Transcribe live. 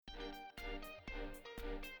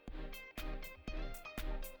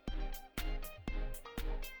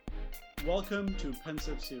Welcome to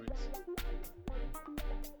Pensive Series.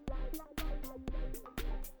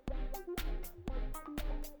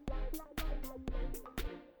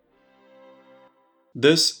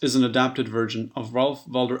 This is an adapted version of Ralph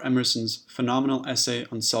Waldo Emerson's phenomenal essay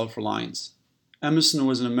on self-reliance. Emerson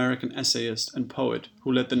was an American essayist and poet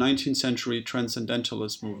who led the 19th century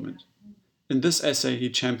transcendentalist movement. In this essay,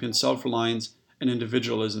 he championed self-reliance and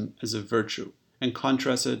individualism as a virtue and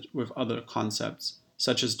contrasted it with other concepts,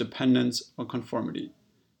 such as dependence or conformity.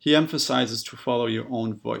 He emphasizes to follow your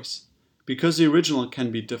own voice. Because the original can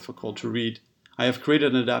be difficult to read, I have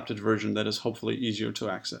created an adapted version that is hopefully easier to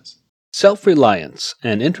access. Self-Reliance,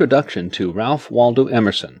 an introduction to Ralph Waldo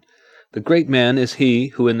Emerson. The great man is he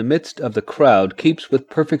who in the midst of the crowd keeps with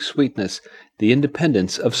perfect sweetness the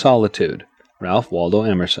independence of solitude. Ralph Waldo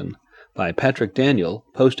Emerson. By Patrick Daniel,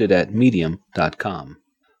 posted at medium.com.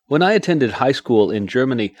 When I attended high school in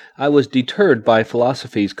Germany, I was deterred by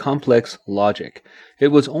philosophy's complex logic. It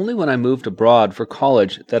was only when I moved abroad for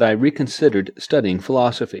college that I reconsidered studying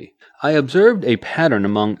philosophy. I observed a pattern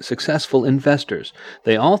among successful investors.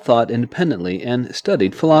 They all thought independently and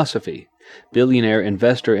studied philosophy. Billionaire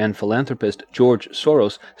investor and philanthropist George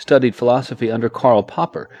Soros studied philosophy under Karl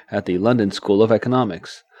Popper at the London School of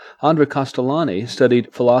Economics. André Castellani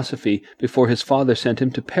studied philosophy before his father sent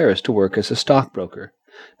him to Paris to work as a stockbroker.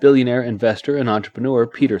 Billionaire investor and entrepreneur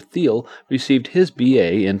Peter Thiel received his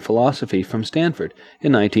B.A. in philosophy from Stanford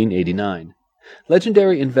in 1989.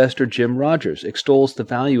 Legendary investor Jim Rogers extols the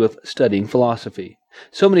value of studying philosophy.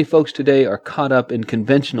 So many folks today are caught up in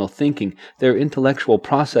conventional thinking, their intellectual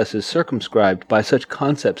processes circumscribed by such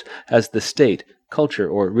concepts as the state, culture,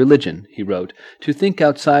 or religion, he wrote. To think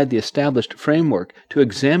outside the established framework, to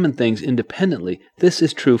examine things independently, this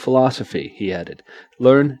is true philosophy, he added.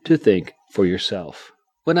 Learn to think for yourself.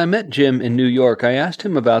 When I met Jim in New York, I asked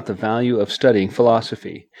him about the value of studying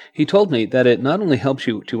philosophy. He told me that it not only helps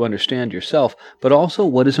you to understand yourself, but also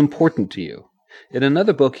what is important to you. In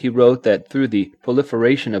another book, he wrote that through the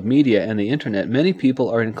proliferation of media and the Internet, many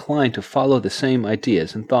people are inclined to follow the same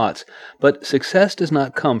ideas and thoughts. But success does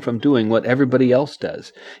not come from doing what everybody else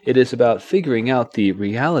does. It is about figuring out the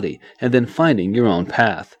reality and then finding your own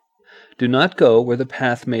path. Do not go where the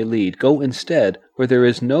path may lead. Go instead where there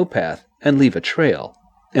is no path and leave a trail.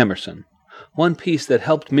 Emerson. One piece that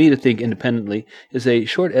helped me to think independently is a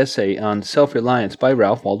short essay on self-reliance by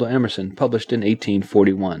Ralph Waldo Emerson, published in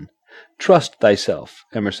 1841. Trust thyself,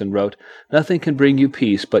 Emerson wrote. Nothing can bring you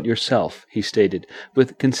peace but yourself, he stated.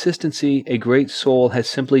 With consistency, a great soul has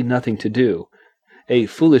simply nothing to do. A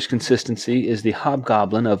foolish consistency is the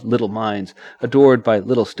hobgoblin of little minds, adored by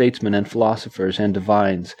little statesmen and philosophers and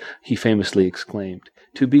divines, he famously exclaimed.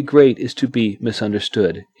 To be great is to be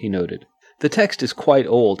misunderstood, he noted. The text is quite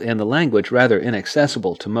old, and the language rather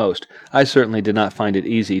inaccessible to most. I certainly did not find it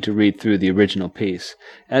easy to read through the original piece.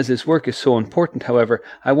 As his work is so important, however,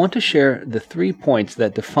 I want to share the 3 points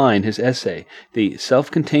that define his essay: the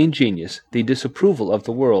self-contained genius, the disapproval of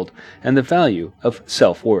the world, and the value of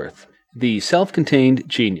self-worth. The self-contained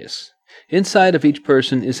genius. Inside of each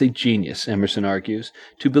person is a genius, Emerson argues.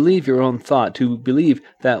 To believe your own thought, to believe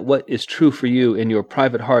that what is true for you in your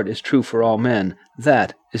private heart is true for all men,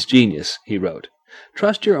 that is genius, he wrote.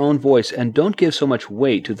 Trust your own voice and don't give so much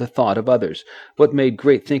weight to the thought of others. What made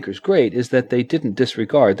great thinkers great is that they didn't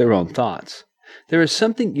disregard their own thoughts. There is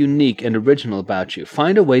something unique and original about you.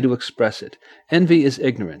 Find a way to express it. Envy is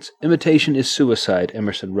ignorance. Imitation is suicide,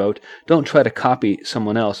 Emerson wrote. Don't try to copy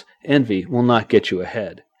someone else. Envy will not get you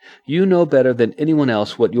ahead. You know better than anyone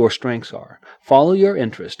else what your strengths are. Follow your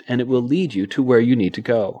interest, and it will lead you to where you need to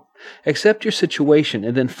go. Accept your situation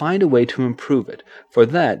and then find a way to improve it. For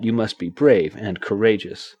that, you must be brave and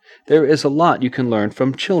courageous. There is a lot you can learn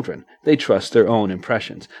from children. They trust their own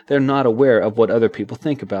impressions. They're not aware of what other people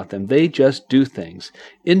think about them. They just do things.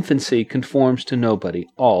 Infancy conforms to nobody.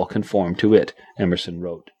 All conform to it, Emerson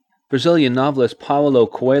wrote. Brazilian novelist Paulo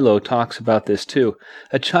Coelho talks about this too.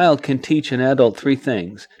 A child can teach an adult 3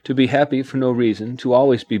 things: to be happy for no reason, to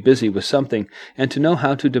always be busy with something, and to know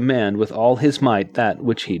how to demand with all his might that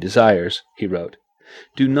which he desires, he wrote.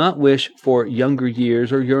 Do not wish for younger years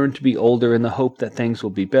or yearn to be older in the hope that things will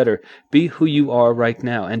be better. Be who you are right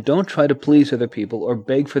now, and don't try to please other people or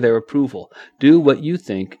beg for their approval. Do what you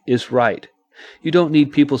think is right. You don't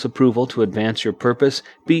need people's approval to advance your purpose.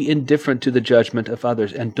 Be indifferent to the judgment of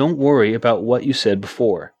others, and don't worry about what you said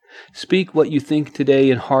before. Speak what you think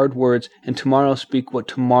today in hard words, and tomorrow speak what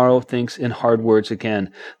tomorrow thinks in hard words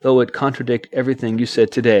again, though it contradict everything you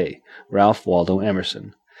said today. Ralph Waldo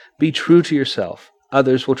Emerson. Be true to yourself.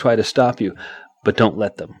 Others will try to stop you, but don't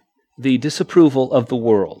let them. The disapproval of the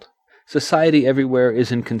world. Society everywhere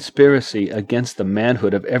is in conspiracy against the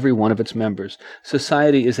manhood of every one of its members.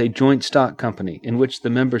 Society is a joint stock company in which the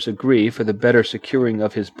members agree, for the better securing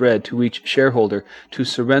of his bread to each shareholder, to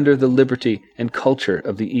surrender the liberty and culture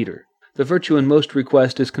of the eater. The virtue in most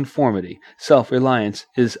request is conformity. Self-reliance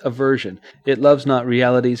is aversion. It loves not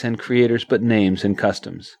realities and creators, but names and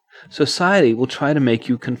customs. Society will try to make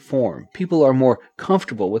you conform. People are more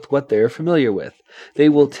comfortable with what they are familiar with. They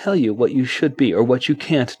will tell you what you should be or what you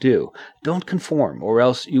can't do. Don't conform, or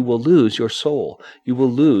else you will lose your soul. You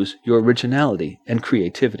will lose your originality and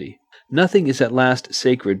creativity. Nothing is at last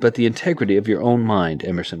sacred but the integrity of your own mind,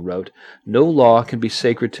 Emerson wrote. No law can be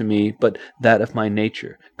sacred to me but that of my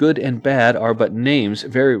nature. Good and bad are but names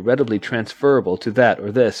very readily transferable to that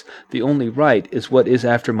or this. The only right is what is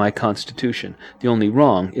after my constitution. The only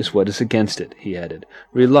wrong is what is against it, he added.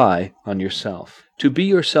 Rely on yourself. To be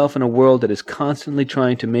yourself in a world that is constantly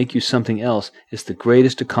trying to make you something else is the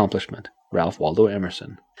greatest accomplishment. Ralph Waldo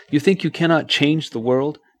Emerson. You think you cannot change the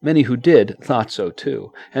world? Many who did thought so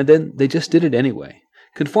too, and then they just did it anyway.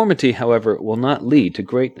 Conformity, however, will not lead to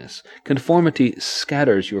greatness. Conformity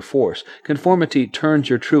scatters your force. Conformity turns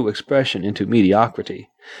your true expression into mediocrity.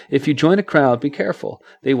 If you join a crowd, be careful.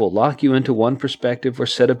 They will lock you into one perspective or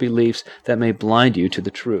set of beliefs that may blind you to the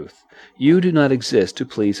truth. You do not exist to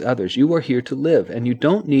please others. You are here to live, and you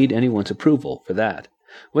don't need anyone's approval for that.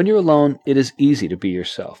 When you're alone, it is easy to be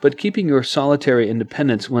yourself, but keeping your solitary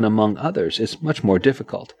independence when among others is much more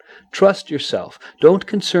difficult. Trust yourself. Don't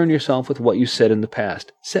concern yourself with what you said in the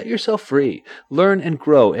past. Set yourself free. Learn and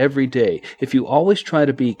grow every day. If you always try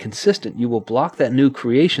to be consistent, you will block that new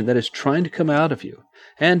creation that is trying to come out of you.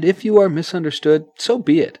 And if you are misunderstood, so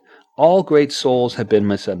be it. All great souls have been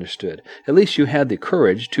misunderstood. At least you had the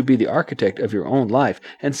courage to be the architect of your own life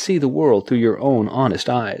and see the world through your own honest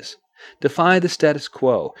eyes. Defy the status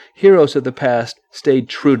quo. Heroes of the past stayed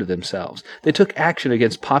true to themselves. They took action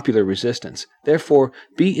against popular resistance. Therefore,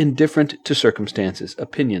 be indifferent to circumstances,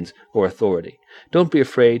 opinions, or authority. Don't be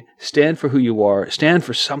afraid. Stand for who you are. Stand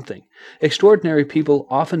for something. Extraordinary people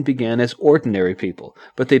often began as ordinary people,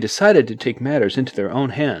 but they decided to take matters into their own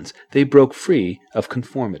hands. They broke free of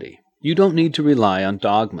conformity. You don't need to rely on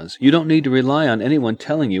dogmas. You don't need to rely on anyone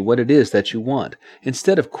telling you what it is that you want.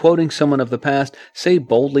 Instead of quoting someone of the past, say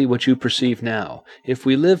boldly what you perceive now. If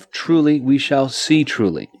we live truly, we shall see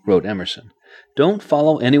truly, wrote Emerson. Don't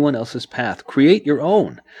follow anyone else's path. Create your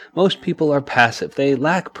own. Most people are passive. They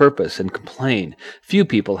lack purpose and complain. Few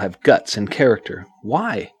people have guts and character.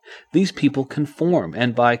 Why? These people conform,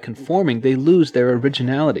 and by conforming they lose their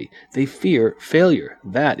originality. They fear failure.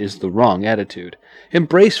 That is the wrong attitude.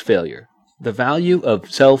 Embrace failure. The value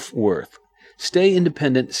of self-worth. Stay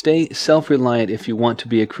independent, stay self-reliant if you want to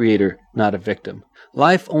be a creator, not a victim.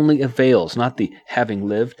 Life only avails, not the having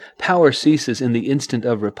lived. Power ceases in the instant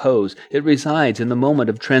of repose. It resides in the moment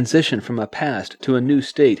of transition from a past to a new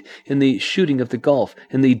state, in the shooting of the gulf,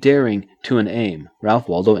 in the daring to an aim. Ralph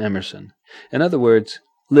Waldo Emerson. In other words,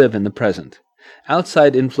 live in the present.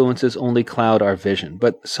 Outside influences only cloud our vision,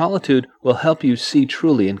 but solitude will help you see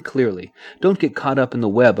truly and clearly. Don't get caught up in the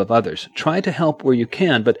web of others. Try to help where you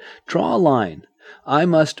can, but draw a line. I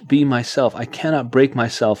must be myself. I cannot break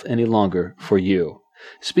myself any longer for you.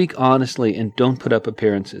 Speak honestly and don't put up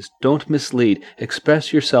appearances. Don't mislead.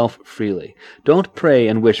 Express yourself freely. Don't pray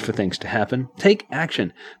and wish for things to happen. Take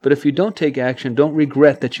action. But if you don't take action, don't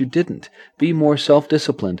regret that you didn't. Be more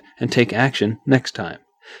self-disciplined and take action next time.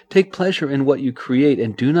 Take pleasure in what you create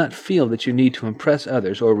and do not feel that you need to impress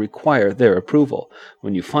others or require their approval.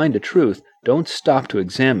 When you find a truth, don't stop to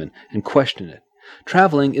examine and question it.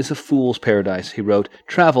 Traveling is a fool's paradise, he wrote.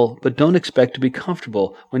 Travel, but don't expect to be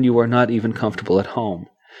comfortable when you are not even comfortable at home.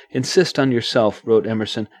 Insist on yourself, wrote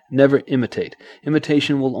Emerson. Never imitate.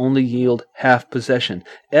 Imitation will only yield half possession.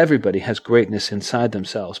 Everybody has greatness inside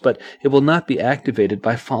themselves, but it will not be activated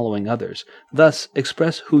by following others. Thus,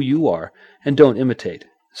 express who you are, and don't imitate.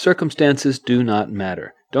 Circumstances do not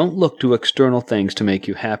matter. Don't look to external things to make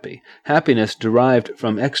you happy. Happiness derived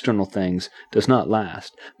from external things does not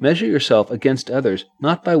last. Measure yourself against others,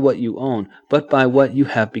 not by what you own, but by what you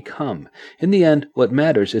have become. In the end, what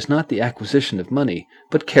matters is not the acquisition of money,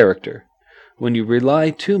 but character. When you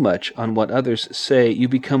rely too much on what others say, you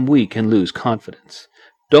become weak and lose confidence.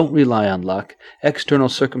 Don't rely on luck. External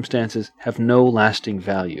circumstances have no lasting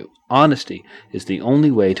value. Honesty is the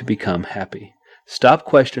only way to become happy. Stop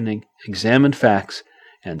questioning, examine facts,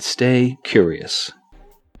 and stay curious.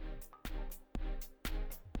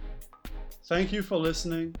 Thank you for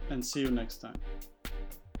listening, and see you next time.